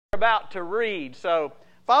About to read. So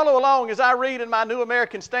follow along as I read in my New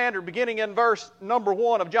American Standard, beginning in verse number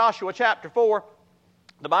 1 of Joshua chapter 4.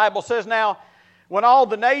 The Bible says, "Now, when all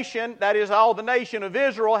the nation, that is, all the nation of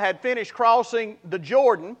Israel, had finished crossing the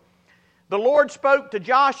Jordan, the Lord spoke to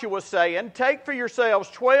Joshua, saying, Take for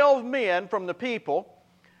yourselves 12 men from the people,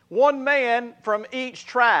 1 man from each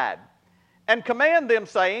tribe, and command them,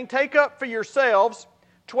 saying, Take up for yourselves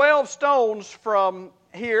 12 stones from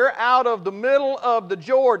here out of the middle of the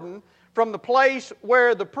Jordan, from the place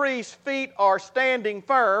where the priest's feet are standing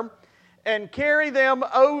firm, and carry them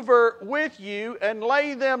over with you, and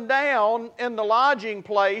lay them down in the lodging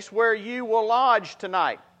place where you will lodge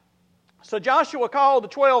tonight." So Joshua called the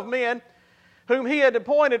 12 men whom he had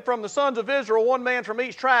appointed from the sons of Israel, 1 man from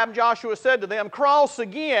each tribe. Joshua said to them, "Cross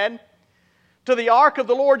again to the ark of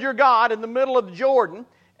the Lord your God in the middle of the Jordan,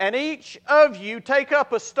 and each of you take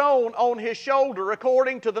up a stone on his shoulder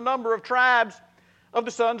according to the number of tribes of the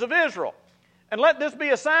sons of Israel. And let this be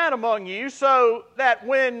a sign among you, so that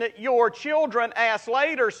when your children ask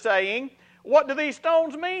later, saying, What do these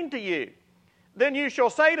stones mean to you? Then you shall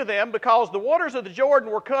say to them, Because the waters of the Jordan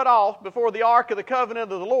were cut off before the ark of the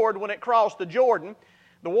covenant of the Lord when it crossed the Jordan.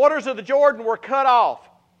 The waters of the Jordan were cut off.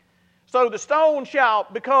 So the stone shall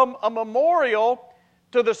become a memorial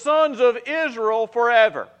to the sons of Israel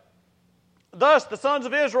forever." Thus the sons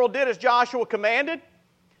of Israel did as Joshua commanded,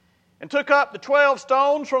 and took up the 12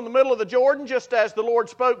 stones from the middle of the Jordan, just as the Lord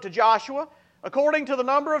spoke to Joshua, according to the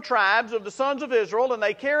number of tribes of the sons of Israel, and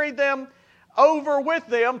they carried them over with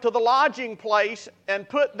them to the lodging place, and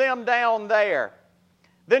put them down there.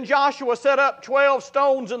 Then Joshua set up 12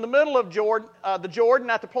 stones in the middle of the Jordan,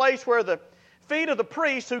 at the place where the feet of the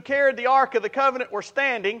priests who carried the ark of the covenant were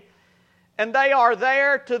standing, and they are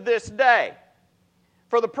there to this day.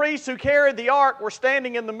 For the priests who carried the ark were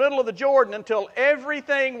standing in the middle of the Jordan until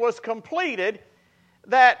everything was completed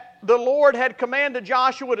that the Lord had commanded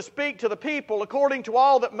Joshua to speak to the people, according to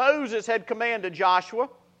all that Moses had commanded Joshua.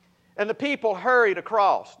 And the people hurried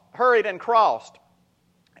and crossed.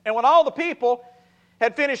 And when all the people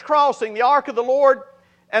had finished crossing, the ark of the Lord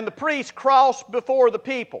and the priests crossed before the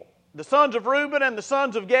people. The sons of Reuben and the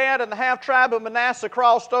sons of Gad and the half-tribe of Manasseh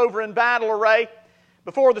crossed over in battle array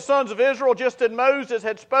before the sons of Israel, just as Moses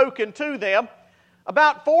had spoken to them.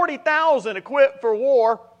 About 40,000 equipped for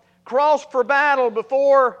war crossed for battle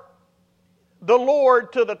before the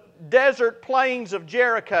Lord to the desert plains of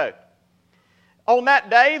Jericho. On that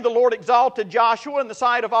day the Lord exalted Joshua in the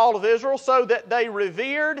sight of all of Israel, so that they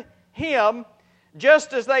revered him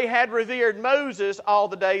just as they had revered Moses all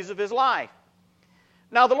the days of his life.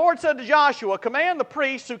 Now the Lord said to Joshua, "Command the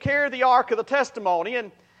priests who carry the ark of the testimony,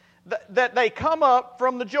 and that they come up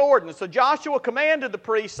from the Jordan." So Joshua commanded the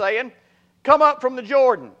priests, saying, "Come up from the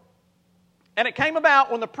Jordan." And it came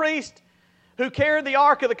about when the priest who carried the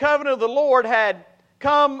ark of the covenant of the Lord had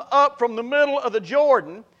come up from the middle of the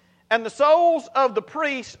Jordan, and the soles of the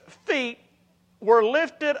priest's feet were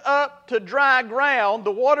lifted up to dry ground,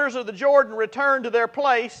 the waters of the Jordan returned to their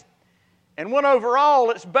place and went over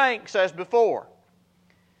all its banks as before.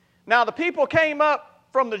 Now the people came up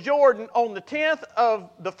from the Jordan on the 10th of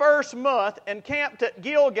the first month and camped at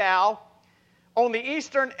Gilgal on the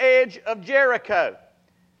eastern edge of Jericho.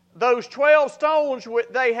 Those 12 stones which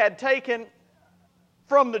they had taken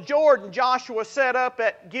from the Jordan, Joshua set up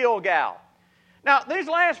at Gilgal. Now these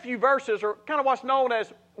last few verses are kind of what's known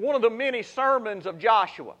as one of the many sermons of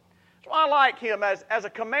Joshua. That's why I like him. As a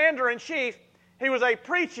commander-in-chief, he was a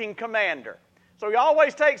preaching commander. So he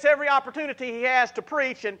always takes every opportunity he has to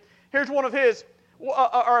preach, and here's one of his,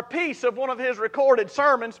 or a piece of one of his recorded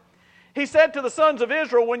sermons. He said to the sons of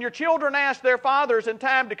Israel, "When your children ask their fathers in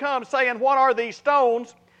time to come, saying, What are these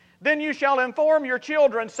stones? Then you shall inform your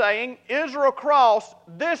children, saying, Israel crossed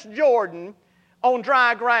this Jordan on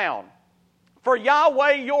dry ground. For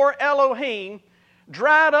Yahweh your Elohim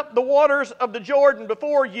dried up the waters of the Jordan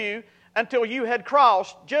before you until you had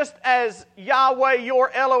crossed, just as Yahweh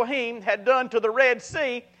your Elohim had done to the Red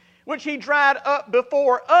Sea, which he dried up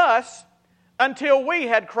before us until we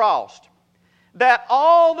had crossed, that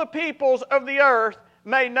all the peoples of the earth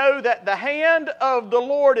may know that the hand of the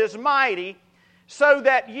Lord is mighty, so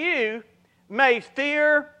that you may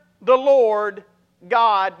fear the Lord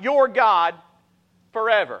God, your God,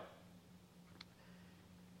 forever."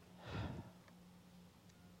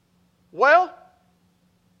 Well,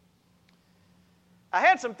 I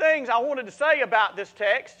had some things I wanted to say about this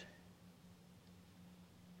text,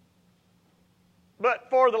 but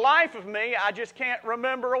for the life of me, I just can't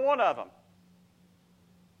remember one of them.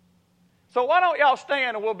 So why don't y'all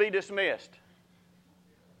stand and we'll be dismissed?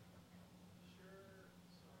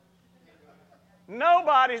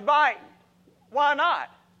 Nobody's biting. Why not?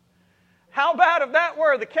 How about if that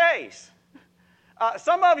were the case?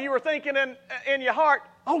 Some of you were thinking in your heart,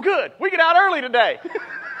 oh good, we get out early today.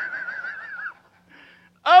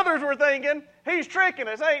 Others were thinking, he's tricking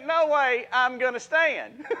us. Ain't no way I'm going to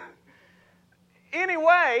stand.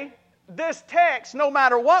 Anyway, this text, no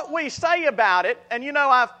matter what we say about it, and you know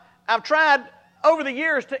I've tried over the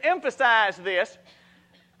years to emphasize this,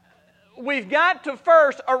 we've got to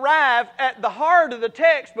first arrive at the heart of the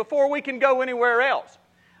text before we can go anywhere else.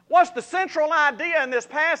 What's the central idea in this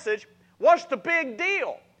passage? What's the big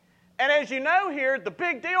deal? And as you know here, the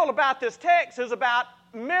big deal about this text is about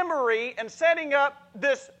memory and setting up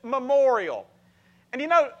this memorial. And you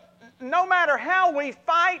know, no matter how we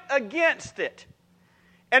fight against it,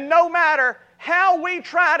 and no matter how we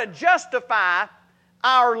try to justify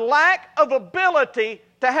our lack of ability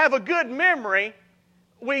to have a good memory,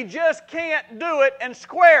 we just can't do it and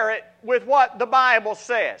square it with what the Bible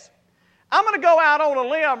says. I'm going to go out on a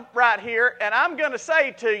limb right here, and I'm going to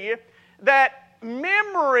say to you that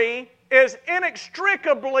memory is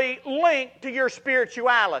inextricably linked to your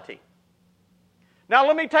spirituality. Now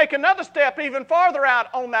let me take another step even farther out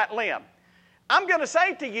on that limb. I'm going to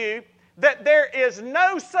say to you that there is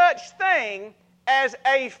no such thing as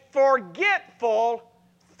a forgetful,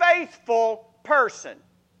 faithful person.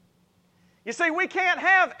 You see, we can't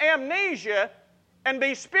have amnesia and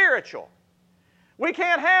be spiritual. We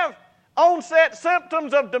can't have onset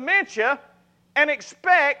symptoms of dementia and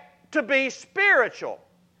expect to be spiritual.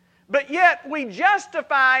 But yet we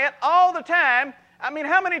justify it all the time. I mean,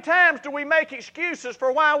 how many times do we make excuses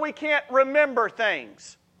for why we can't remember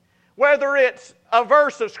things? Whether it's a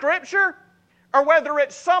verse of Scripture or whether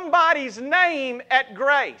it's somebody's name at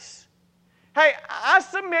Grace. Hey, I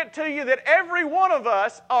submit to you that every one of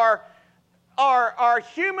us are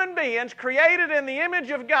human beings created in the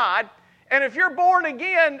image of God. And if you're born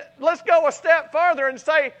again, let's go a step further and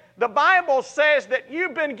say the Bible says that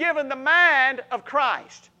you've been given the mind of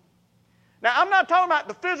Christ. Now, I'm not talking about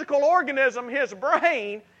the physical organism, his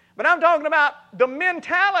brain, but I'm talking about the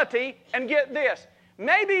mentality, and get this,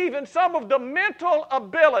 maybe even some of the mental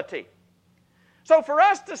ability. So for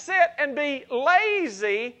us to sit and be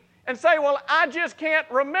lazy and say, well, I just can't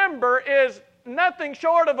remember, is nothing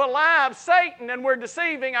short of a lie of Satan, and we're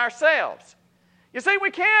deceiving ourselves. You see, we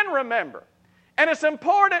can remember, and it's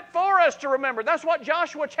important for us to remember. That's what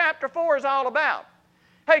Joshua chapter 4 is all about.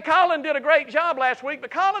 Hey, Colin did a great job last week,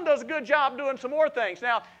 but Colin does a good job doing some more things.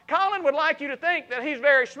 Now, Colin would like you to think that he's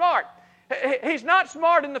very smart. He's not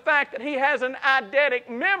smart in the fact that he has an eidetic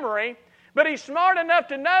memory, but he's smart enough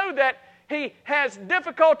to know that he has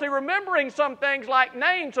difficulty remembering some things like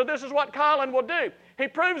names, so this is what Colin will do. He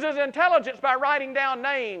proves his intelligence by writing down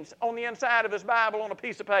names on the inside of his Bible on a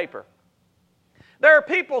piece of paper. There are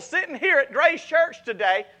people sitting here at Grace Church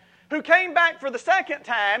today who came back for the second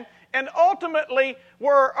time and ultimately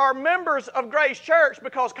are members of Grace Church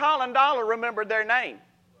because Colin Dollar remembered their name.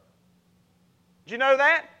 Did you know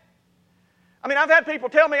that? I mean, I've had people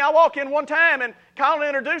tell me, I walk in one time and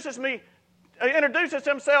Colin introduces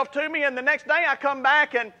himself to me, and the next day I come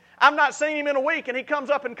back and I've not seen him in a week, and he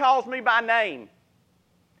comes up and calls me by name.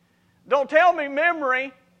 Don't tell me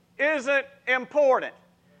memory isn't important.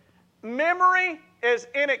 Memory is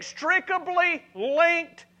inextricably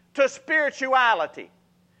linked to spirituality.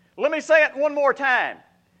 Let me say it one more time.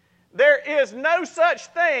 There is no such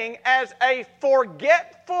thing as a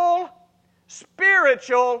forgetful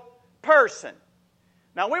spiritual person.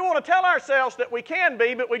 Now, we want to tell ourselves that we can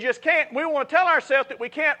be, but we just can't. We want to tell ourselves that we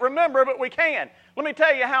can't remember, but we can. Let me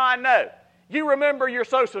tell you how I know. You remember your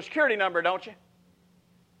Social Security number, don't you?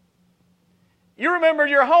 You remember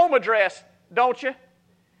your home address, don't you?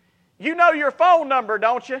 You know your phone number,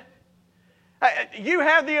 don't you? You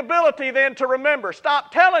have the ability then to remember.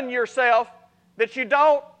 Stop telling yourself that you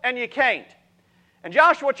don't and you can't. And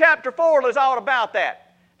Joshua chapter 4 is all about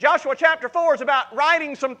that. Joshua chapter 4 is about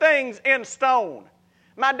writing some things in stone.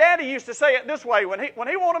 My daddy used to say it this way. When he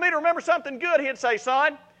wanted me to remember something good, he'd say,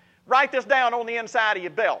 son, write this down on the inside of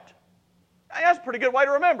your belt. Hey, that's a pretty good way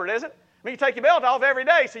to remember it, isn't it? I mean, you take your belt off every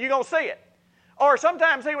day, so you're going to see it. Or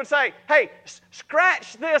sometimes he would say, hey,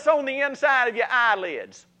 scratch this on the inside of your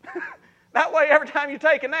eyelids. That way, every time you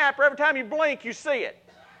take a nap or every time you blink, you see it.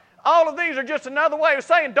 All of these are just another way of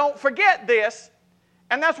saying, don't forget this.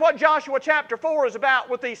 And that's what Joshua chapter 4 is about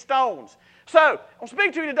with these stones. So, I'll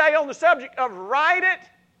speak to you today on the subject of write it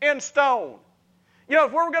in stone. You know,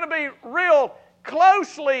 if we were going to be real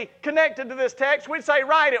closely connected to this text, we'd say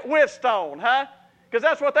write it with stone, huh? Because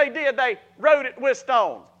that's what they did. They wrote it with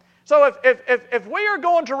stone. So if we are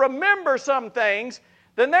going to remember some things,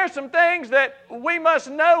 then there's some things that we must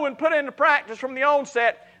know and put into practice from the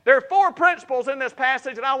onset there are 4 principles in this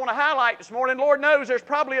passage that I want to highlight this morning. Lord knows there's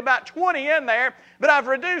probably about 20 in there, but I've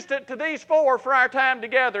reduced it to these 4 for our time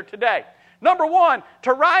together today. Number 1,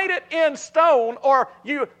 to write it in stone, or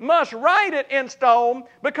you must write it in stone,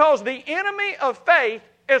 because the enemy of faith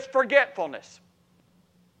is forgetfulness.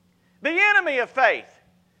 The enemy of faith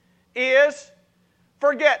is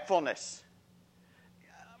forgetfulness.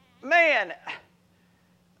 Man,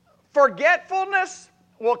 forgetfulness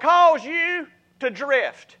will cause you to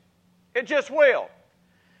drift. It just will.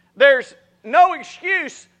 There's no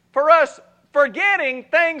excuse for us forgetting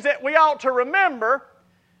things that we ought to remember.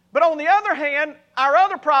 But on the other hand, our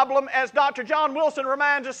other problem, as Dr. John Wilson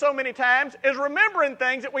reminds us so many times, is remembering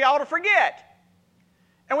things that we ought to forget.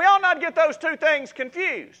 And we ought not get those two things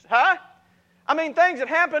confused, huh? I mean, things that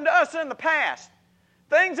happened to us in the past.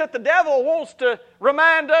 Things that the devil wants to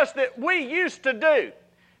remind us that we used to do.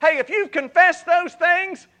 Hey, if you've confessed those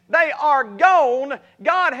things, they are gone.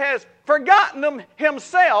 God has forgotten them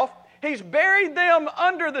Himself. He's buried them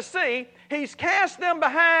under the sea. He's cast them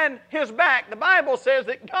behind His back. The Bible says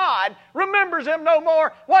that God remembers them no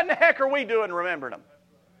more. What in the heck are we doing remembering them?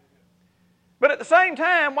 But at the same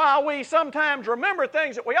time, while we sometimes remember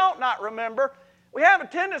things that we ought not remember, we have a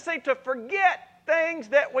tendency to forget things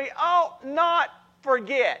that we ought not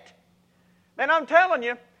forget. And I'm telling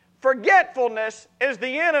you, forgetfulness is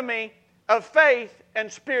the enemy of faith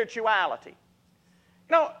and spirituality.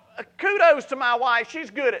 You know, kudos to my wife.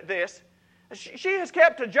 She's good at this. She has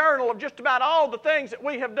kept a journal of just about all the things that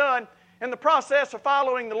we have done in the process of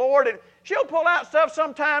following the Lord. And she'll pull out stuff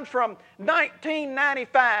sometimes from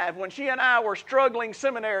 1995 when she and I were struggling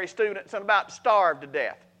seminary students and about to starve to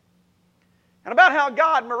death. And about how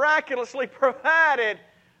God miraculously provided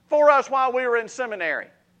for us while we were in seminary.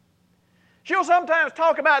 She'll sometimes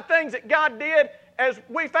talk about things that God did as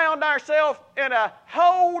we found ourselves in a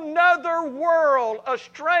whole nother world, a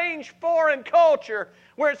strange foreign culture,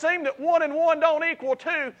 where it seemed that 1 and 1 don't equal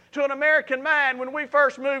 2 to an American mind. When we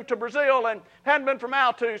first moved to Brazil and hadn't been from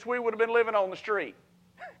Altus, we would have been living on the street.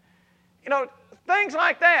 You know, things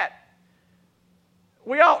like that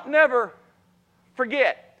we ought never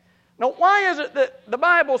forget. Now, why is it that the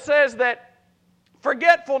Bible says that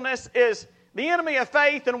forgetfulness is the enemy of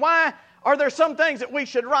faith, and why are there some things that we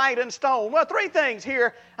should write in stone? Well, 3 things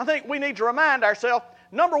here I think we need to remind ourselves.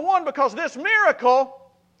 Number 1, because this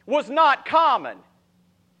miracle was not common.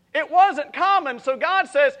 It wasn't common, so God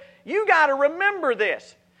says, you got to remember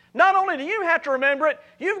this. Not only do you have to remember it,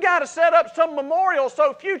 you've got to set up some memorial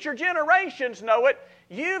so future generations know it.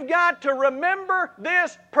 You've got to remember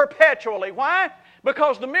this perpetually. Why?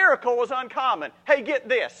 Because the miracle was uncommon. Hey, get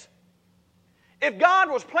this. If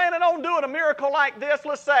God was planning on doing a miracle like this,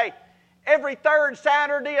 let's say, every 3rd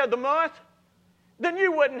Saturday of the month, then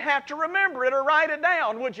you wouldn't have to remember it or write it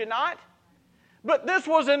down, would you not? But this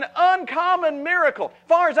was an uncommon miracle. As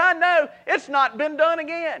far as I know, it's not been done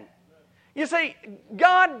again. You see,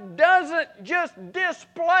 God doesn't just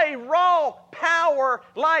display raw power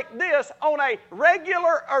like this on a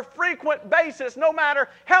regular or frequent basis, no matter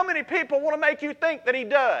how many people want to make you think that He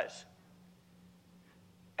does.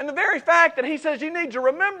 And the very fact that He says you need to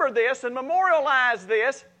remember this and memorialize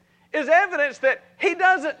this is evidence that He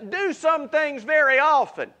doesn't do some things very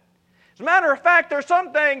often. As a matter of fact, there's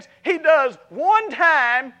some things He does one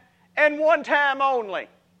time and one time only.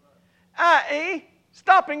 I.e.,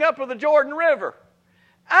 stopping up of the Jordan River.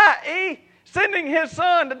 I.e., sending His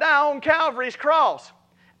Son to die on Calvary's cross.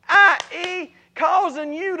 I.e.,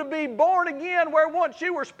 causing you to be born again where once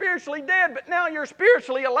you were spiritually dead, but now you're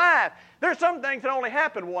spiritually alive. There's some things that only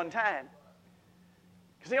happen one time.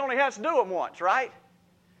 Because He only has to do them once, right?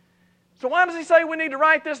 So why does He say we need to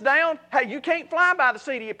write this down? Hey, you can't fly by the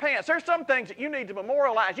seat of your pants. There's some things that you need to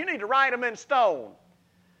memorialize. You need to write them in stone.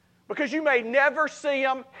 Because you may never see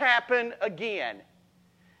them happen again.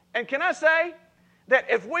 And can I say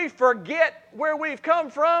that if we forget where we've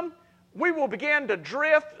come from, we will begin to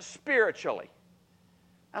drift spiritually.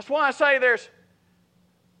 That's why I say there's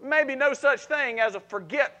maybe no such thing as a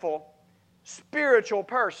forgetful spiritual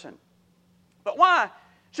person. But why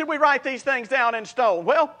should we write these things down in stone?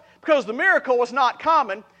 Well, because the miracle was not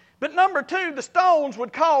common. But number 2, the stones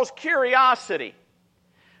would cause curiosity.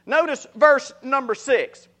 Notice verse number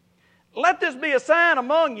 6. Let this be a sign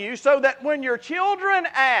among you so that when your children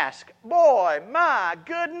ask, boy, my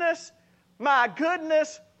goodness, my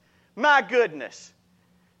goodness, my goodness.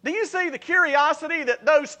 Do you see the curiosity that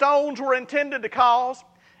those stones were intended to cause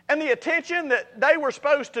and the attention that they were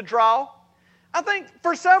supposed to draw? I think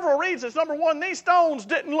for several reasons. Number 1, these stones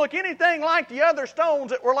didn't look anything like the other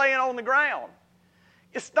stones that were laying on the ground.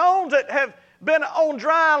 Stones that have been on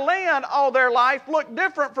dry land all their life look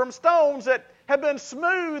different from stones that have been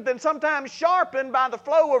smoothed and sometimes sharpened by the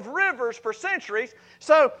flow of rivers for centuries.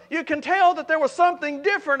 So you can tell that there was something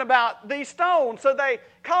different about these stones. So they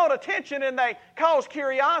called attention and they caused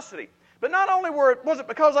curiosity. But not only was it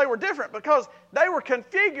because they were different, because they were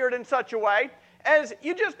configured in such a way as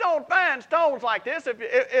you just don't find stones like this.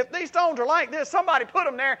 If these stones are like this, somebody put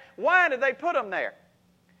them there. Why did they put them there?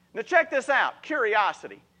 Now check this out.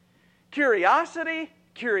 Curiosity. Curiosity,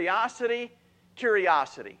 curiosity,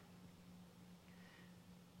 curiosity.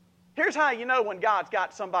 Here's how you know when God's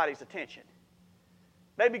got somebody's attention.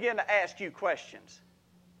 They begin to ask you questions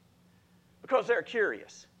because they're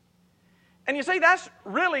curious. And you see, that's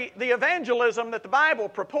really the evangelism that the Bible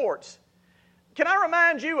purports. Can I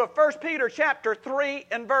remind you of 1 Peter chapter 3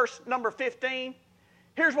 and verse number 15?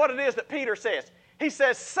 Here's what it is that Peter says. He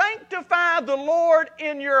says, "Sanctify the Lord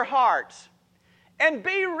in your hearts, and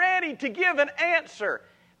be ready to give an answer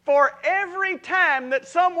for every time that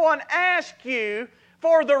someone asks you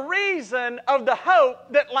for the reason of the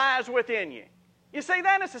hope that lies within you." You see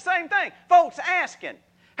that? It's the same thing. Folks asking,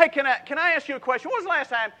 "Hey, can I ask you a question? When was the last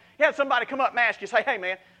time you had somebody come up and ask you, say, 'Hey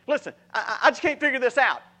man, listen, I just can't figure this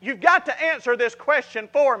out. You've got to answer this question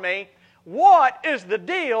for me. What is the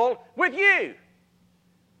deal with you?'"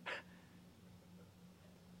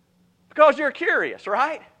 Because you're curious,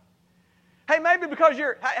 right? Hey, maybe because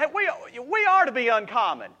we are to be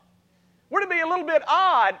uncommon. We're to be a little bit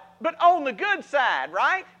odd, but on the good side,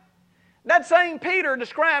 right? That same Peter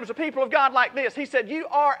describes the people of God like this. He said, "You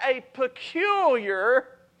are a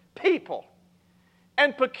peculiar people."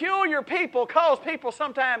 And peculiar people cause people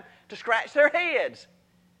sometimes to scratch their heads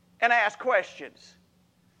and ask questions.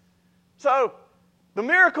 So, the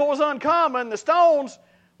miracle was uncommon. The stones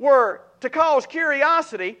were to cause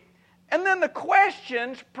curiosity. And then the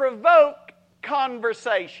questions provoke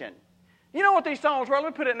conversation. You know what these stones were? Let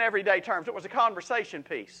me put it in everyday terms. It was a conversation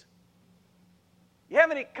piece. You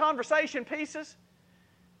have any conversation pieces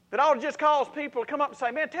that ought to just cause people to come up and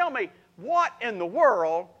say, "Man, tell me, what in the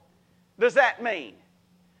world does that mean?"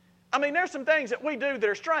 I mean, there's some things that we do that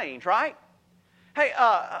are strange, right? Hey,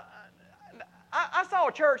 I saw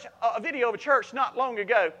a video of a church not long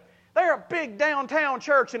ago. They're a big downtown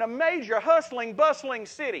church in a major hustling, bustling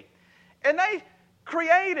city. And they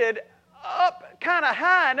created up kind of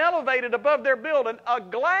high and elevated above their building a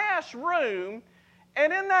glass room.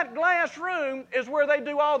 And in that glass room is where they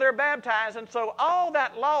do all their baptizing, so all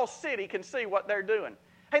that lost city can see what they're doing.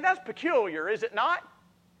 Hey, that's peculiar, is it not?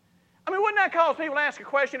 I mean, wouldn't that cause people to ask a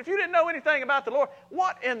question? If you didn't know anything about the Lord,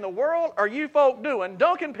 what in the world are you folk doing?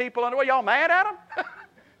 Dunking people under? Y'all mad at them?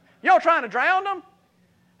 Y'all trying to drown them?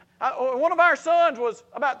 One of our sons was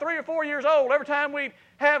about 3 or 4 years old. Every time we'd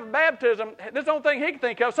have baptism, this is the only thing he could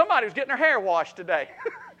think of. Somebody was getting their hair washed today.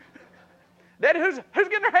 Daddy, who's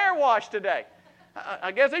getting their hair washed today?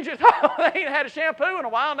 I guess they ain't had a shampoo in a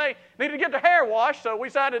while, and they needed to get their hair washed, so we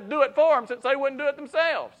decided to do it for them since they wouldn't do it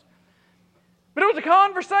themselves. But it was a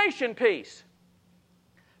conversation piece.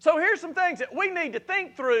 So here's some things that we need to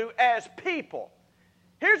think through as people.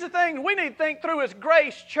 Here's the thing we need to think through as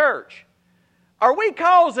Grace Church. Are we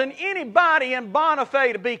causing anybody in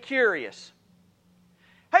Bonifay to be curious?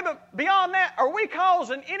 Hey, but beyond that, are we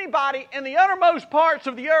causing anybody in the uttermost parts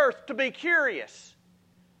of the earth to be curious?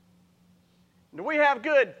 Do we have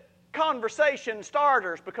good conversation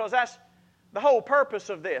starters? Because that's the whole purpose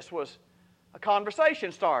of this, was a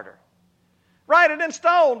conversation starter. Write it in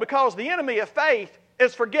stone, because the enemy of faith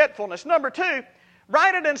is forgetfulness. Number 2,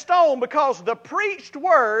 write it in stone because the preached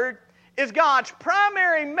word is God's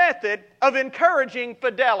primary method of encouraging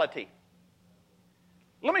fidelity.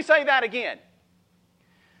 Let me say that again.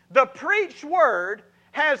 The preached word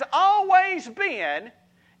has always been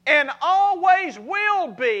and always will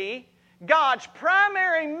be God's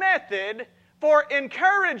primary method for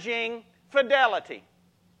encouraging fidelity.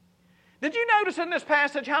 Did you notice in this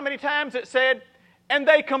passage how many times it said, "And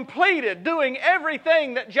they completed doing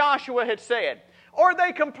everything that Joshua had said"? Or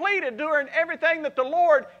they completed doing everything that the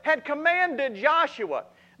Lord had commanded Joshua.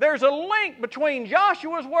 There's a link between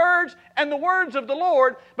Joshua's words and the words of the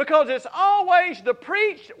Lord, because it's always the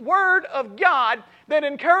preached word of God that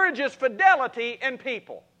encourages fidelity in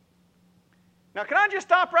people. Now, can I just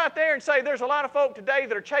stop right there and say there's a lot of folk today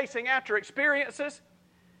that are chasing after experiences,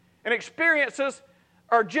 and experiences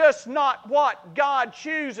are just not what God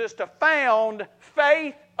chooses to found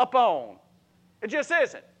faith upon. It just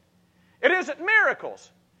isn't. It isn't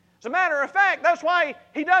miracles. As a matter of fact, that's why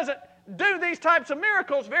He doesn't do these types of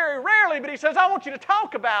miracles very rarely, but He says, I want you to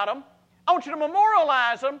talk about them, I want you to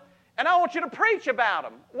memorialize them, and I want you to preach about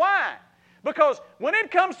them. Why? Because when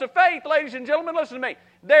it comes to faith, ladies and gentlemen, listen to me,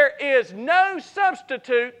 there is no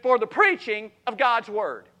substitute for the preaching of God's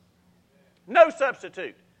Word. No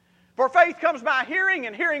substitute. For faith comes by hearing,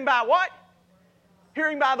 and hearing by what?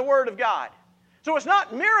 Hearing by the Word of God. So it's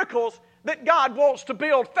not miracles that God wants to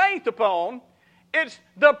build faith upon. It's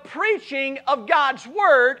the preaching of God's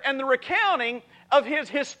Word and the recounting of His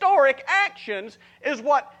historic actions is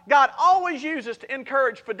what God always uses to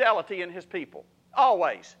encourage fidelity in His people.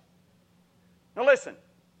 Always. Now listen,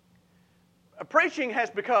 preaching has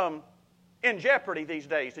become in jeopardy these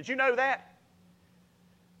days. Did you know that?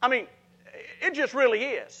 I mean, it just really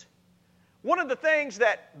is. One of the things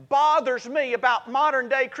that bothers me about modern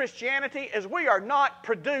day Christianity is we are not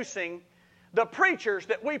producing the preachers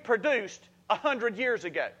that we produced 100 years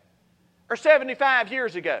ago or 75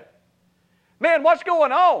 years ago. Man, what's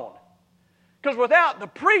going on? Because without the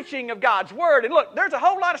preaching of God's Word, and look, there's a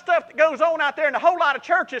whole lot of stuff that goes on out there in a whole lot of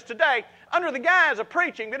churches today under the guise of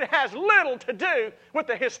preaching that it has little to do with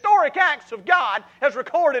the historic acts of God as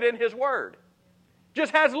recorded in His Word.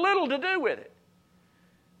 Just has little to do with it.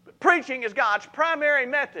 But preaching is God's primary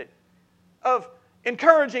method of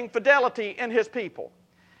encouraging fidelity in His people.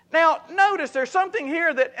 Now, notice there's something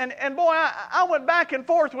here that, and boy, I went back and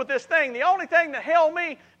forth with this thing. The only thing that held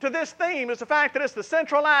me to this theme is the fact that it's the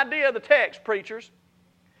central idea of the text, preachers.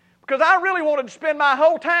 Because I really wanted to spend my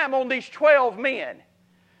whole time on these 12 men.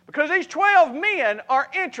 Because these 12 men are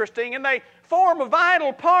interesting and they form a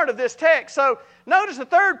vital part of this text. So, notice the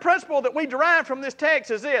third principle that we derive from this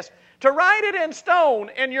text is this: to write it in stone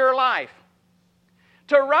in your life.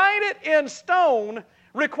 To write it in stone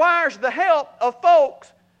requires the help of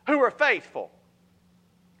folks who are faithful.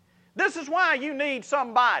 This is why you need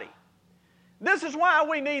somebody. This is why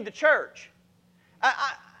we need the church.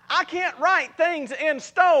 I can't write things in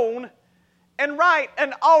stone and write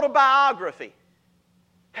an autobiography.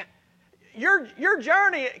 Your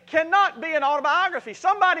journey cannot be an autobiography.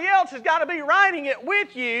 Somebody else has got to be writing it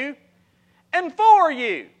with you and for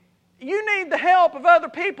you. You need the help of other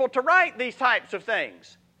people to write these types of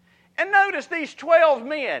things. And notice these 12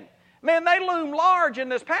 men. Man, they loom large in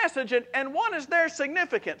this passage, and what is their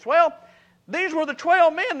significance? Well, these were the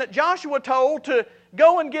 12 men that Joshua told to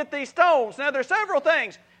go and get these stones. Now, there are several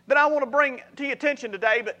things that I want to bring to your attention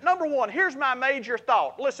today, but number one, here's my major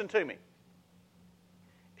thought. Listen to me.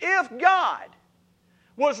 If God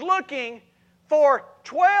was looking for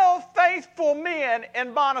 12 faithful men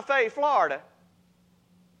in Bonifay, Florida,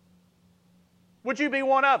 would you be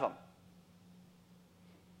one of them?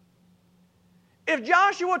 If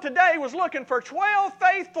Joshua today was looking for 12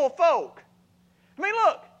 faithful folk, I mean,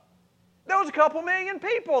 look, there was a couple million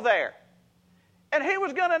people there. And he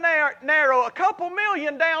was going to narrow a couple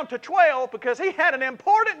million down to 12 because he had an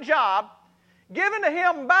important job given to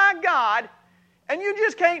him by God, and you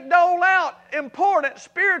just can't dole out important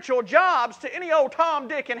spiritual jobs to any old Tom,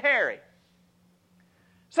 Dick, and Harry.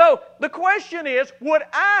 So the question is, would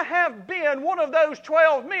I have been one of those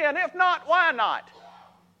 12 men? If not, why not?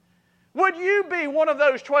 Would you be one of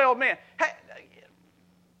those 12 men?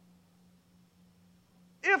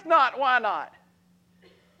 If not, why not?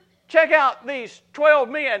 Check out these 12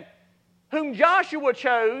 men whom Joshua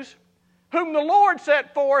chose, whom the Lord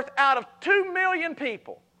set forth out of 2 million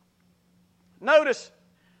people. Notice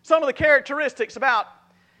some of the characteristics about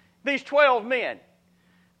these 12 men.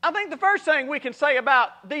 I think the first thing we can say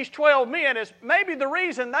about these 12 men is maybe the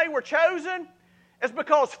reason they were chosen is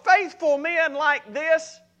because faithful men like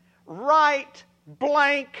this write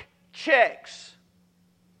blank checks.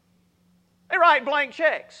 They write blank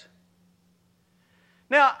checks.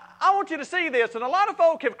 Now, I want you to see this, and a lot of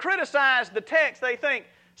folk have criticized the text. They think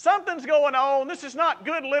something's going on. This is not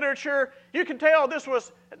good literature. You can tell this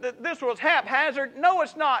was haphazard. No,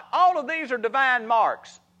 it's not. All of these are divine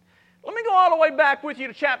marks. Let me go all the way back with you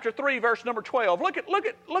to chapter 3, verse number 12. Look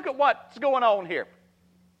at what's going on here.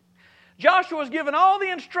 Joshua was given all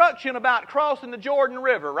the instruction about crossing the Jordan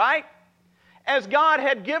River, right? As God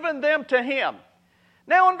had given them to him.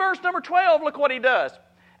 Now in verse number 12, look what he does.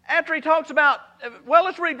 After he talks about, well,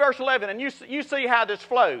 let's read verse 11, and you see how this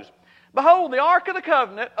flows. Behold, the ark of the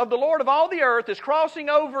covenant of the Lord of all the earth is crossing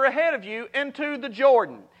over ahead of you into the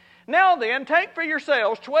Jordan. Now then, take for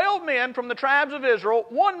yourselves 12 men from the tribes of Israel,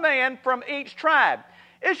 1 man from each tribe.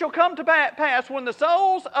 It shall come to pass when the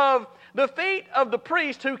soles of the feet of the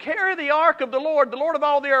priests who carry the ark of the Lord of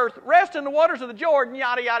all the earth, rest in the waters of the Jordan,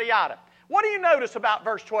 yada, yada, yada. What do you notice about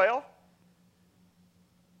verse 12?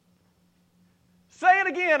 Say it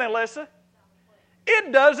again, Alyssa.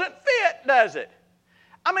 It doesn't fit, does it?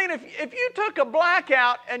 I mean, if you took a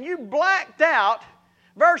blackout and you blacked out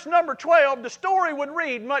verse number 12, the story would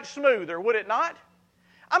read much smoother, would it not?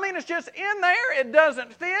 I mean, it's just in there. It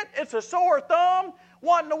doesn't fit. It's a sore thumb.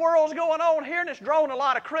 What in the world's going on here? And it's drawn a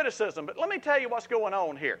lot of criticism. But let me tell you what's going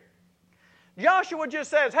on here. Joshua just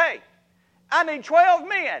says, hey, I need 12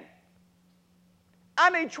 men. I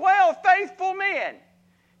need 12 faithful men.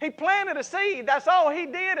 He planted a seed. That's all he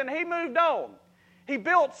did, and he moved on. He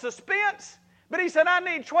built suspense, but he said, I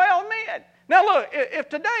need 12 men. Now look, if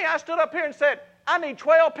today I stood up here and said, I need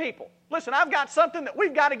 12 people. Listen, I've got something that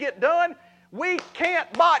we've got to get done. We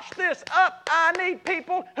can't botch this up. I need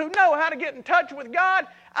people who know how to get in touch with God.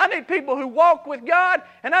 I need people who walk with God,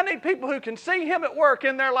 and I need people who can see Him at work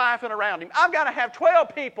in their life and around Him. I've got to have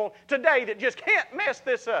 12 people today that just can't mess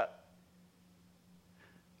this up.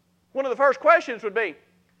 One of the first questions would be,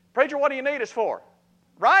 preacher, what do you need us for?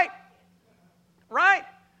 Right? Right?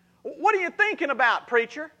 What are you thinking about,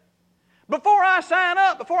 preacher? Before I sign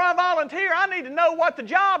up, before I volunteer, I need to know what the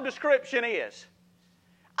job description is.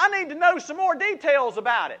 I need to know some more details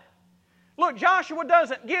about it. Look, Joshua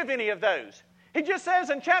doesn't give any of those. He just says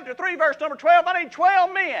in chapter 3, verse number 12, I need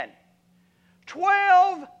 12 men.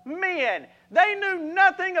 12 men. They knew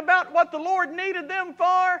nothing about what the Lord needed them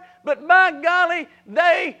for, but by golly,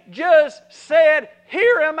 they just said,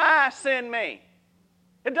 here am I, send me.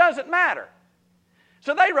 It doesn't matter.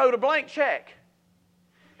 So they wrote a blank check.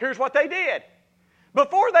 Here's what they did.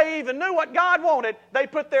 Before they even knew what God wanted, they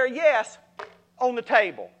put their yes on the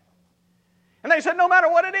table. And they said, no matter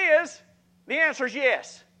what it is, the answer is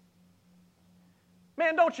yes.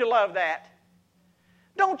 Man, don't you love that?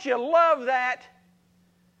 Don't you love that?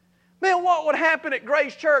 Man, what would happen at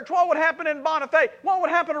Grace Church? What would happen in Bonifay? What would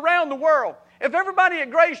happen around the world? If everybody at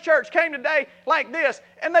Grace Church came today like this,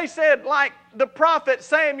 and they said, like the prophet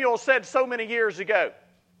Samuel said so many years ago,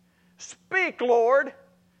 speak, Lord,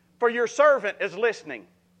 for your servant is listening.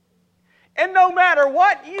 And no matter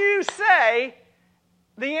what you say,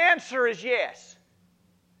 the answer is yes.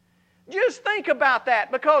 Just think about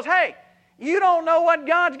that, because, hey, you don't know what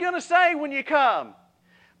God's going to say when you come.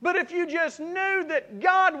 But if you just knew that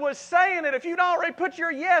God was saying it, if you'd already put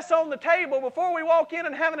your yes on the table before we walk in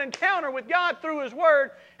and have an encounter with God through His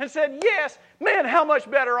Word and said yes, man, how much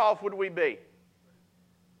better off would we be?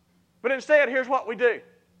 But instead, here's what we do.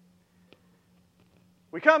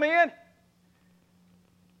 We come in,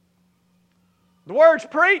 the Word's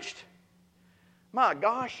preached. My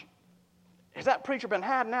gosh, has that preacher been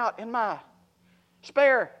hiding out in my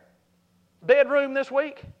spare bedroom this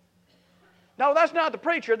week? No, that's not the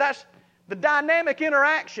preacher. That's the dynamic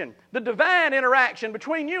interaction, the divine interaction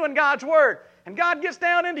between you and God's Word. And God gets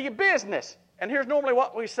down into your business. And here's normally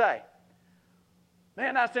what we say.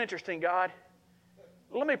 Man, that's interesting, God.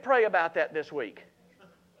 Let me pray about that this week.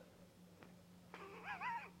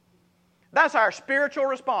 That's our spiritual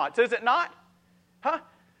response, is it not? Huh?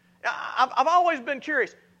 I've always been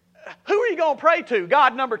curious. Who are you going to pray to?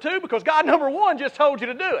 God number 2? Because God number 1 just told you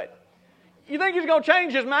to do it. You think He's going to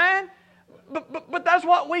change His mind? But that's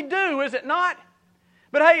what we do, is it not?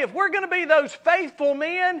 But hey, if we're going to be those faithful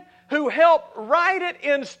men who help write it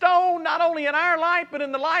in stone, not only in our life, but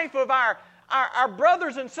in the life of our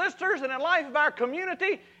brothers and sisters and in the life of our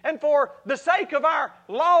community, and for the sake of our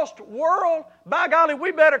lost world, by golly,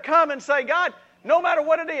 we better come and say, God, no matter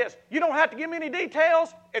what it is, you don't have to give me any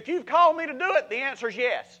details. If you've called me to do it, the answer is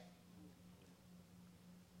yes.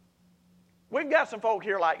 We've got some folk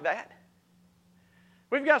here like that.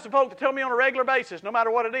 We've got some folk that tell me on a regular basis, no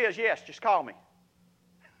matter what it is, yes, just call me.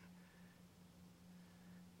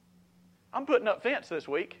 I'm putting up fence this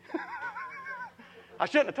week. I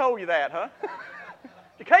shouldn't have told you that, huh?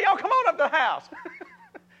 Okay, y'all come on up to the house.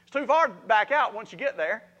 It's too far to back out once you get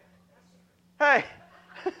there. Hey,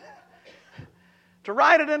 to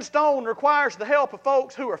write it in stone requires the help of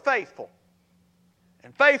folks who are faithful.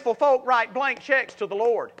 And faithful folk write blank checks to the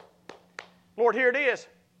Lord. Lord, here it is.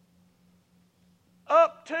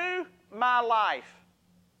 Up to my life.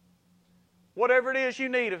 Whatever it is you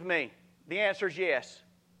need of me, the answer is yes.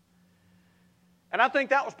 And I think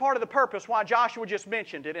that was part of the purpose why Joshua just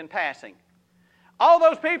mentioned it in passing. All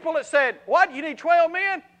those people that said, what, you need 12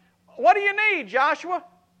 men? What do you need, Joshua?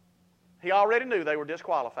 He already knew they were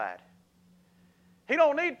disqualified. He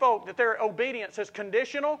don't need folk that their obedience is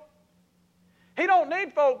conditional. He don't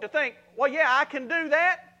need folk to think, well, yeah, I can do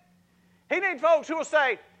that. He needs folks who will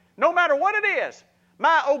say, no matter what it is,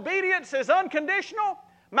 my obedience is unconditional.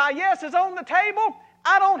 My yes is on the table.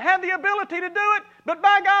 I don't have the ability to do it, but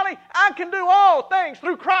by golly, I can do all things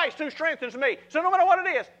through Christ who strengthens me. So no matter what it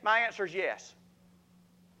is, my answer is yes.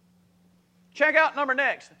 Check out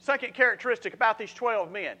second characteristic about these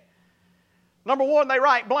 12 men. Number 1, they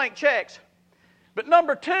write blank checks. But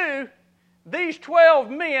number 2, these 12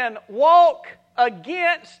 men walk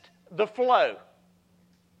against the flow.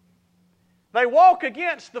 They walk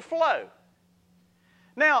against the flow.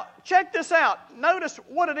 Now, check this out. Notice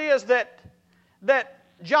what it is that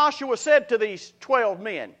Joshua said to these 12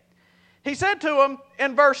 men? He said to them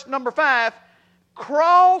in verse number 5,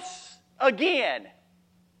 cross again.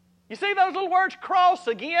 You see those little words, cross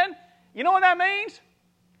again? You know what that means?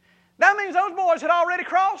 That means those boys had already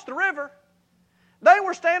crossed the river. They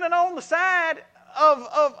were standing on the side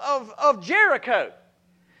of Jericho.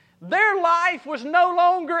 Their life was no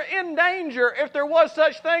longer in danger, if there was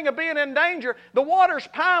such thing of being in danger. The water's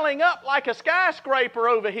piling up like a skyscraper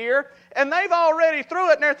over here, and they've already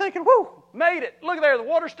through it, and they're thinking, whew, made it. Look there, the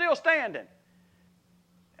water's still standing.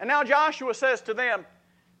 And now Joshua says to them,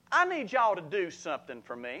 I need y'all to do something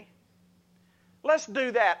for me. Let's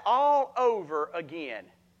do that all over again.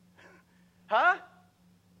 Huh?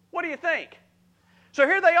 What do you think? So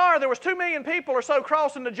here they are. There was 2 million people or so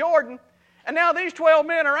crossing the Jordan, and now these 12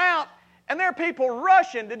 men are out, and there are people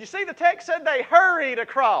rushing. Did you see the text said they hurried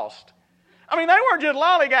across? I mean, they weren't just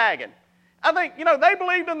lollygagging. I think, they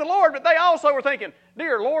believed in the Lord, but they also were thinking,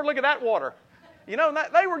 dear Lord, look at that water. They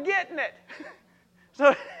were getting it.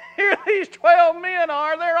 So here these 12 men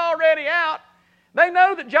are. They're already out. They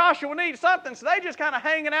know that Joshua needs something, so they just kind of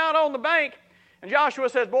hanging out on the bank. And Joshua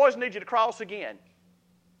says, boys, I need you to cross again.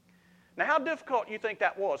 Now, how difficult do you think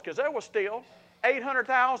that was? Because there was still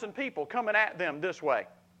 800,000 people coming at them this way.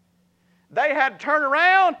 They had to turn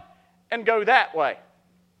around and go that way.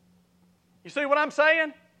 You see what I'm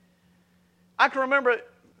saying? I can remember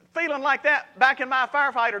feeling like that back in my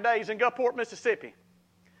firefighter days in Gulfport, Mississippi.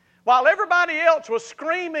 While everybody else was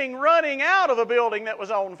screaming, running out of a building that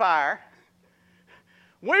was on fire,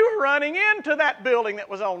 we were running into that building that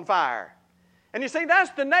was on fire. And you see,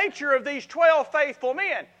 that's the nature of these 12 faithful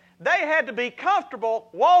men. They had to be comfortable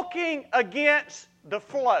walking against the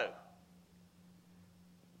flow.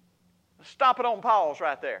 Stop it on pause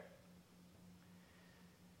right there.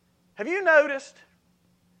 Have you noticed,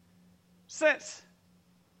 since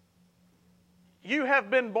you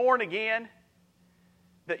have been born again,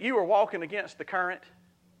 that you are walking against the current?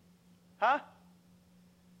 Huh?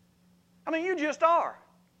 I mean, you just are.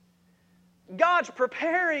 God's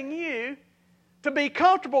preparing you to be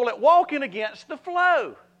comfortable at walking against the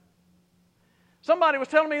flow. Somebody was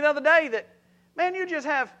telling me the other day that, man, you just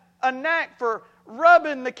have a knack for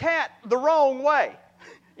rubbing the cat the wrong way.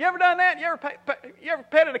 You ever done that? You ever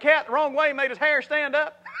petted a cat the wrong way and made his hair stand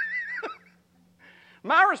up?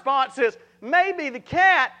 My response is, maybe the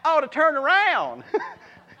cat ought to turn around.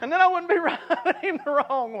 And then I wouldn't be rubbing him the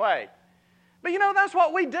wrong way. But that's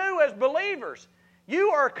what we do as believers. You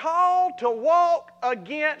are called to walk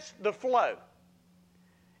against the flow.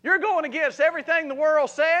 You're going against everything the world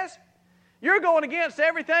says. You're going against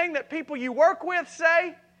everything that people you work with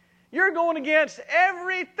say. You're going against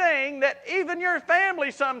everything that even your family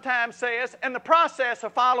sometimes says in the process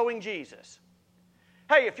of following Jesus.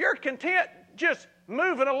 Hey, if you're content just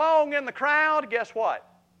moving along in the crowd, guess what?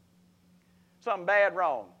 Something bad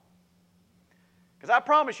wrong. Because I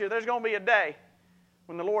promise you there's going to be a day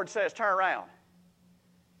when the Lord says, turn around,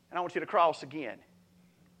 and I want you to cross again.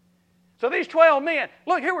 So these 12 men,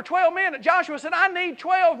 look, here were 12 men. And Joshua said, I need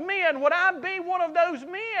 12 men. Would I be one of those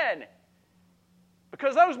men?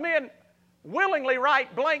 Because those men willingly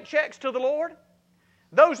write blank checks to the Lord.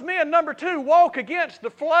 Those men, number 2, walk against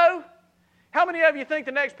the flow. How many of you think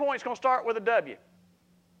the next point is going to start with a W?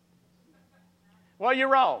 Well, you're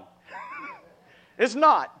wrong. It's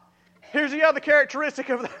not. Here's the other characteristic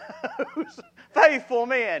of those faithful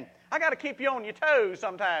men. I got to keep you on your toes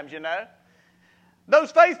sometimes,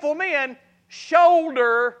 Those faithful men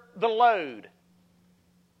shoulder the load.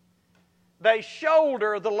 They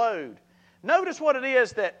shoulder the load. Notice what it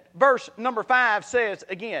is that verse number 5 says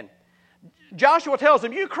again. Joshua tells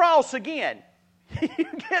them, you cross again. You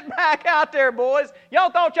get back out there, boys. Y'all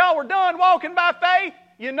thought y'all were done walking by faith?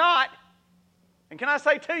 You're not. And can I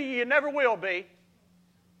say to you, you never will be.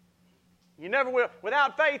 You never will.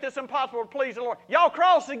 Without faith, it's impossible to please the Lord. Y'all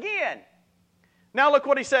cross again. Now look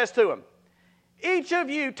what he says to them. Each of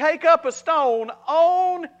you take up a stone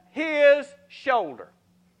on his shoulder.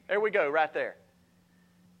 There we go, right there.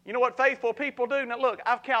 You know what faithful people do? Now look,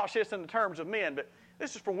 I've couched this in the terms of men, but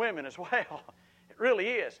this is for women as well. It really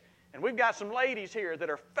is. And we've got some ladies here that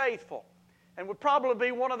are faithful and would probably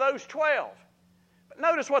be one of those 12. But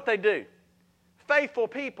notice what they do. Faithful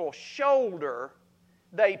people shoulder,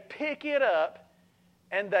 they pick it up,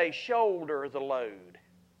 and they shoulder the load.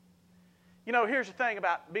 Here's the thing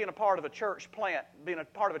about being a part of a church plant, being a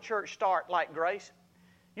part of a church start like Grace.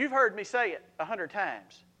 You've heard me say it 100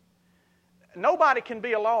 times. Nobody can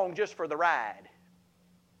be along just for the ride.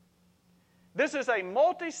 This is a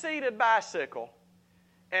multi-seated bicycle,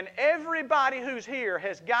 and everybody who's here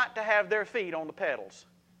has got to have their feet on the pedals.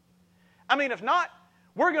 I mean, if not,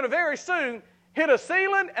 we're going to very soon hit a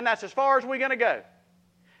ceiling, and that's as far as we're going to go.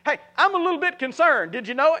 Hey, I'm a little bit concerned. Did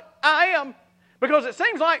you know it? I am. Because it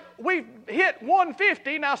seems like we've hit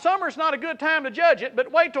 150. Now, summer's not a good time to judge it,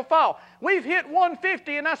 but wait till fall. We've hit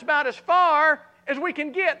 150, and that's about as far as we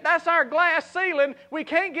can get. That's our glass ceiling. We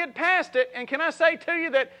can't get past it. And can I say to you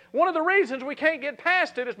that one of the reasons we can't get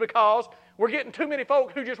past it is because we're getting too many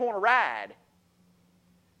folk who just want to ride,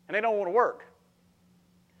 and they don't want to work.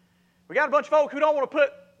 We got a bunch of folk who don't want to put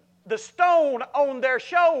the stone on their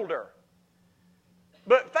shoulder.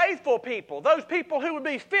 But faithful people, those people who would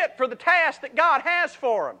be fit for the task that God has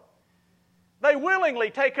for them, they willingly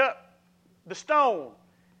take up the stone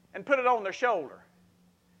and put it on their shoulder.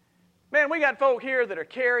 Man, we got folk here that are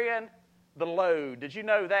carrying the load. Did you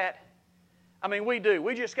know that? I mean, we do.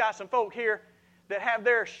 We just got some folk here that have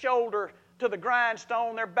their shoulder to the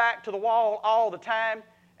grindstone, their back to the wall all the time.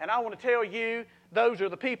 And I want to tell you, those are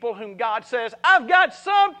the people whom God says, I've got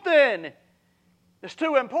something that's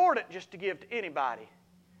too important just to give to anybody.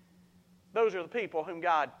 Those are the people whom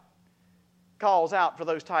God calls out for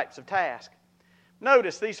those types of tasks.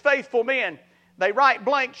 Notice these faithful men, they write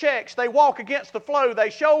blank checks, they walk against the flow, they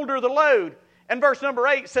shoulder the load. And verse number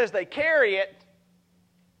 8 says they carry it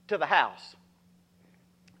to the house.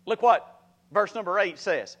 Look what verse number 8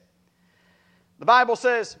 says. The Bible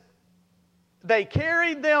says, they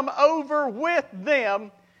carried them over with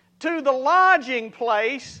them to the lodging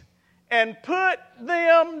place and put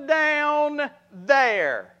them down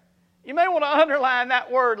there. You may want to underline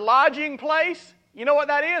that word, lodging place. You know what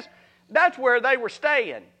that is? That's where they were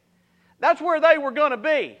staying. That's where they were going to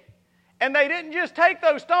be. And they didn't just take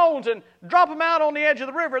those stones and drop them out on the edge of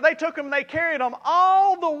the river. They took them and they carried them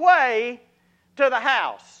all the way to the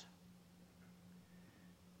house.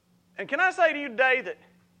 And can I say to you today that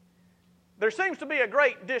there seems to be a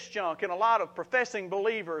great disjunct in a lot of professing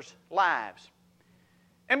believers' lives.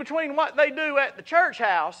 And between what they do at the church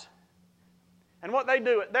house and what they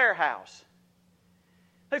do at their house.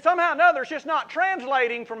 Somehow or another, it's just not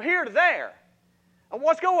translating from here to there. And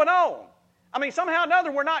what's going on? I mean, somehow or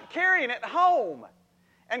another, we're not carrying it home.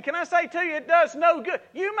 And can I say to you, it does no good.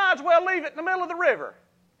 You might as well leave it in the middle of the river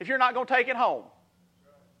if you're not going to take it home.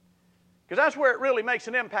 Because that's where it really makes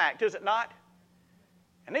an impact, is it not?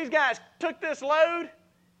 And these guys took this load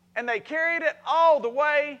and they carried it all the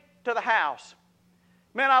way to the house.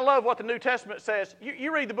 Man, I love what the New Testament says.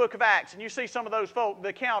 You read the book of Acts and you see some of those folk, the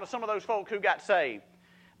account of some of those folk who got saved.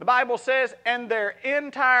 The Bible says, and their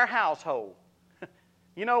entire household.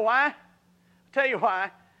 You know why? I'll tell you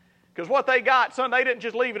why. Because what they got, son, they didn't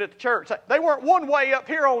just leave it at the church. They weren't one way up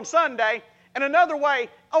here on Sunday and another way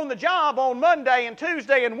on the job on Monday and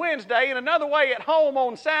Tuesday and Wednesday and another way at home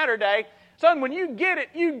on Saturday. Son, when you get it,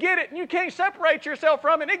 and you can't separate yourself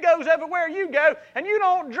from it. It goes everywhere you go, and you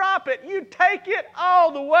don't drop it. You take it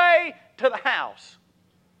all the way to the house.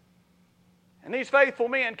 And these faithful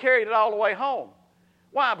men carried it all the way home.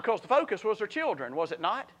 Why? Because the focus was their children, was it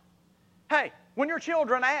not? Hey, when your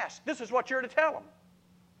children ask, this is what you're to tell them.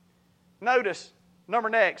 Notice, number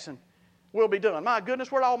next, and we'll be done. My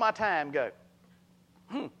goodness, where'd all my time go?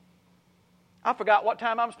 I forgot what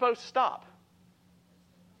time I'm supposed to stop.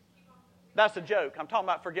 That's a joke. I'm talking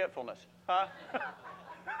about forgetfulness. Huh?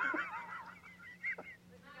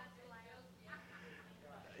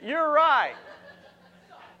 You're right.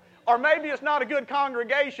 Or maybe it's not a good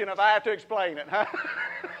congregation if I have to explain it. Huh?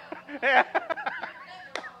 Yeah.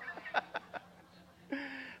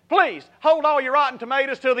 Please, hold all your rotten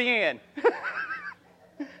tomatoes till the end.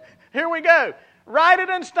 Here we go. Write it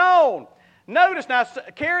in stone. Notice now,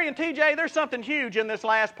 Carrie and TJ, there's something huge in this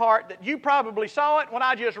last part that you probably saw it when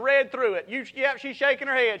I just read through it. Yep, she's shaking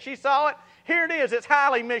her head. She saw it. Here it is. It's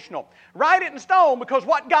highly missional. Write it in stone because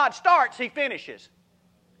what God starts, He finishes.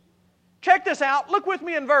 Check this out. Look with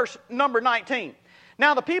me in verse number 19.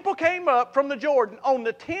 Now the people came up from the Jordan on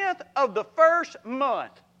the 10th of the first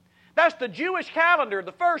month. That's the Jewish calendar,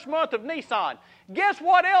 the first month of Nisan. Guess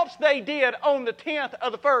what else they did on the 10th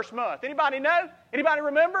of the first month? Anybody know? Anybody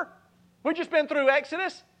remember? We've just been through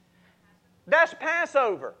Exodus. That's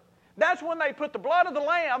Passover. That's when they put the blood of the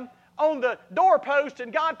lamb on the doorpost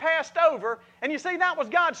and God passed over. And you see, that was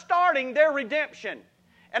God starting their redemption.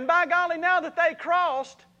 And by golly, now that they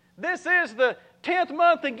crossed, this is the 10th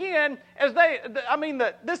month again.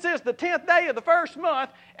 This is the 10th day of the first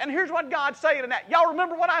month. And here's what God's saying in that. Y'all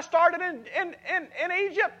remember when I started in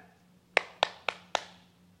Egypt?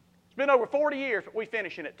 It's been over 40 years, but we're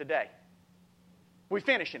finishing it today. We're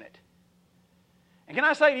finishing it. And can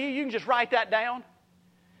I say to you, you can just write that down.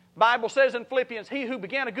 The Bible says in Philippians, He who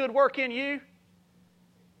began a good work in you,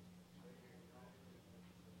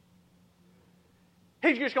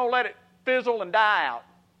 He's just going to let it fizzle and die out.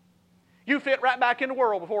 You fit right back in the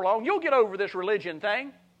world before long. You'll get over this religion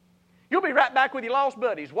thing. You'll be right back with your lost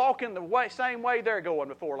buddies, walking the same way they're going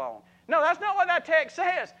before long. No, that's not what that text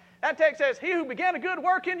says. That text says, he who began a good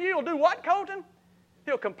work in you will do what, Colton?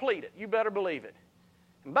 He'll complete it. You better believe it.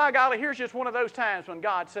 And by golly, here's just one of those times when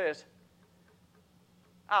God says,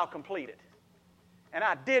 I'll complete it. And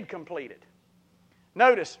I did complete it.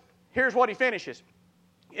 Notice, here's what he finishes.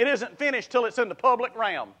 It isn't finished till it's in the public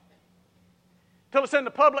realm. Till it's in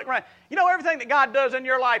the public realm. You know, everything that God does in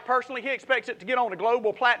your life personally, He expects it to get on a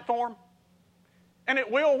global platform. And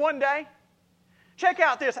it will one day. Check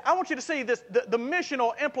out this. I want you to see this, the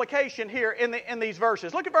missional implication here in these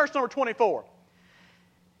verses. Look at verse number 24.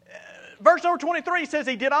 Verse number 23 says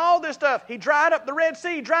He did all this stuff. He dried up the Red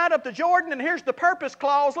Sea, dried up the Jordan, and here's the purpose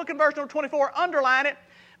clause. Look at verse number 24. Underline it.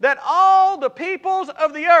 That all the peoples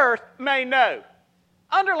of the earth may know.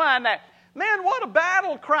 Underline that. Man, what a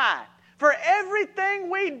battle cry for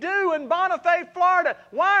everything we do in Bonifay, Florida.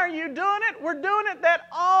 Why are you doing it? We're doing it that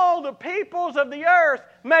all the peoples of the earth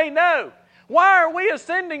may know. Why are we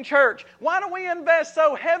ascending church? Why do we invest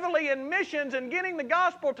so heavily in missions and getting the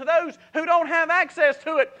gospel to those who don't have access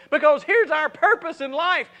to it? Because here's our purpose in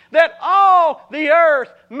life, that all the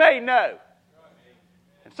earth may know.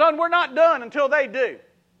 And son, we're not done until they do.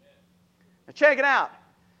 Now check it out.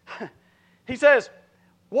 He says,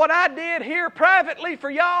 what I did here privately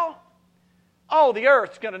for y'all, all the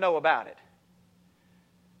earth's going to know about it.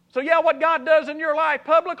 So yeah, what God does in your life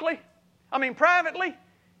privately,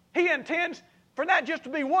 He intends for that just to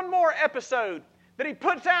be one more episode that He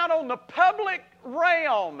puts out on the public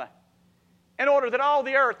realm in order that all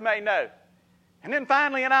the earth may know. And then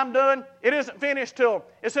finally, and I'm done, it isn't finished till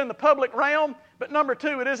it's in the public realm. But number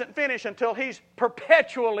two, it isn't finished until He's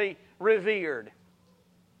perpetually revered.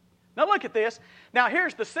 Now look at this. Now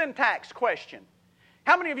here's the syntax question.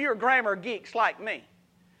 How many of you are grammar geeks like me?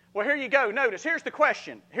 Well, here you go. Notice, here's the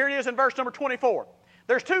question. Here it is in verse number 24.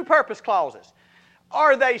 There's two purpose clauses.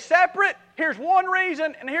 Are they separate? Here's one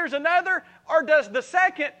reason and here's another. Or does the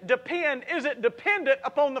second depend? Is it dependent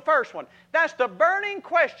upon the first one? That's the burning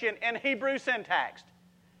question in Hebrew syntax.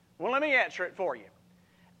 Well, let me answer it for you.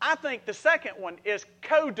 I think the second one is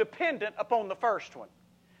codependent upon the first one.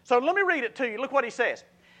 So let me read it to you. Look what he says.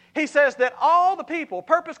 He says that all the people,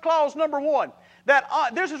 purpose clause number one, that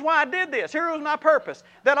this is why I did this. Here was my purpose.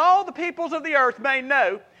 That all the peoples of the earth may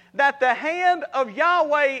know that the hand of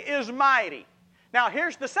Yahweh is mighty. Now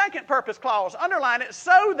here's the second purpose clause. Underline it.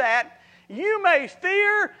 So that you may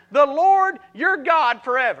fear the Lord your God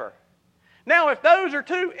forever. Now if those are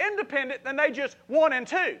two independent, then they just one and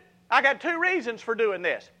two. I got two reasons for doing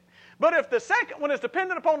this. But if the second one is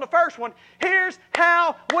dependent upon the first one, here's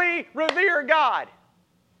how we revere God.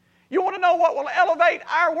 You want to know what will elevate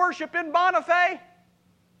our worship in Bonifay?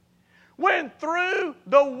 When through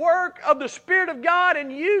the work of the Spirit of God and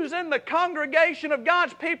using the congregation of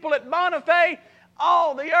God's people at Bonifay,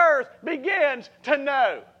 all the earth begins to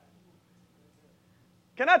know.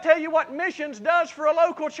 Can I tell you what missions does for a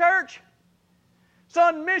local church?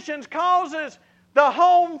 Son, missions causes the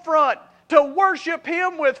home front to worship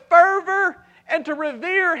Him with fervor and to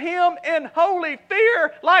revere Him in holy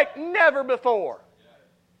fear like never before.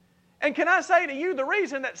 And can I say to you, the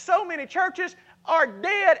reason that so many churches are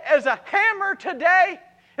dead as a hammer today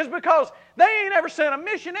is because they ain't ever sent a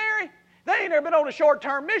missionary. They ain't ever been on a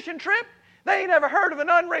short-term mission trip. They ain't ever heard of an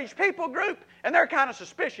unreached people group, and they're kind of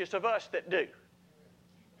suspicious of us that do.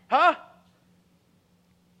 Huh?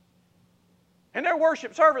 And their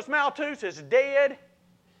worship service, Malthus, is dead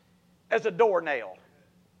as a doornail.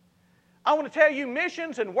 I want to tell you,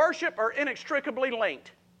 missions and worship are inextricably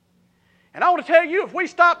linked. And I want to tell you, if we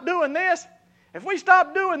stop doing this, if we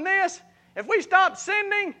stop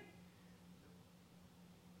sending,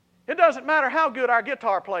 it doesn't matter how good our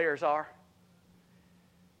guitar players are.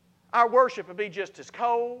 Our worship will be just as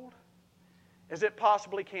cold as it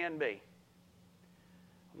possibly can be.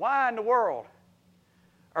 Why in the world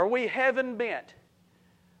are we heaven bent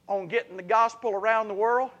on getting the gospel around the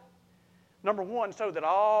world? Number one, so that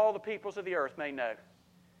all the peoples of the earth may know.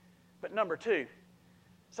 But number two,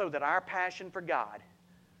 so that our passion for God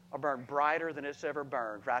will burn brighter than it's ever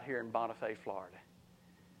burned right here in Bonifay, Florida.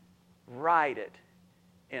 Write it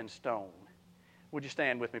in stone. Would you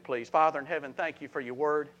stand with me, please? Father in heaven, thank you for your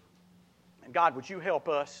word. And God, would you help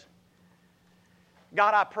us?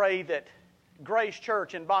 God, I pray that Grace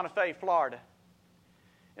Church in Bonifay, Florida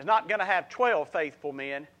is not going to have 12 faithful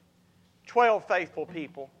men, 12 faithful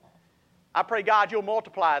people. I pray, God, you'll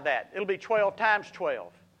multiply that. It'll be 12 times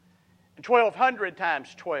 12. And 1,200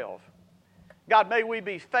 times 12. God, may we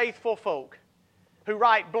be faithful folk who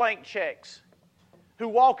write blank checks, who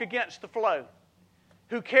walk against the flow,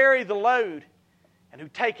 who carry the load and who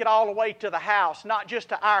take it all the way to the house, not just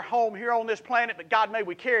to our home here on this planet, but God, may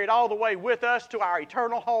we carry it all the way with us to our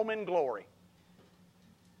eternal home in glory.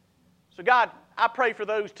 So God, I pray for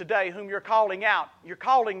those today whom you're calling out. You're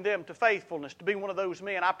calling them to faithfulness, to be one of those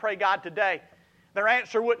men. I pray, God, today, their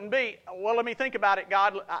answer wouldn't be, well, let me think about it,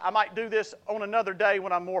 God. I might do this on another day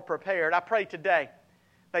when I'm more prepared. I pray today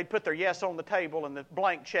they'd put their yes on the table and the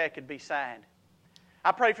blank check would be signed.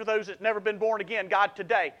 I pray for those that's never been born again. God,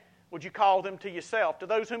 today, would you call them to yourself? To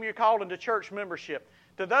those whom you're calling to church membership.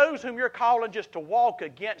 To those whom you're calling just to walk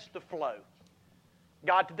against the flow.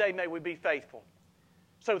 God, today may we be faithful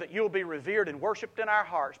so that you'll be revered and worshiped in our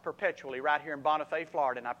hearts perpetually right here in Bonifay,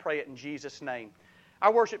 Florida. And I pray it in Jesus' name.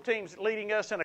 Our worship team's leading us in a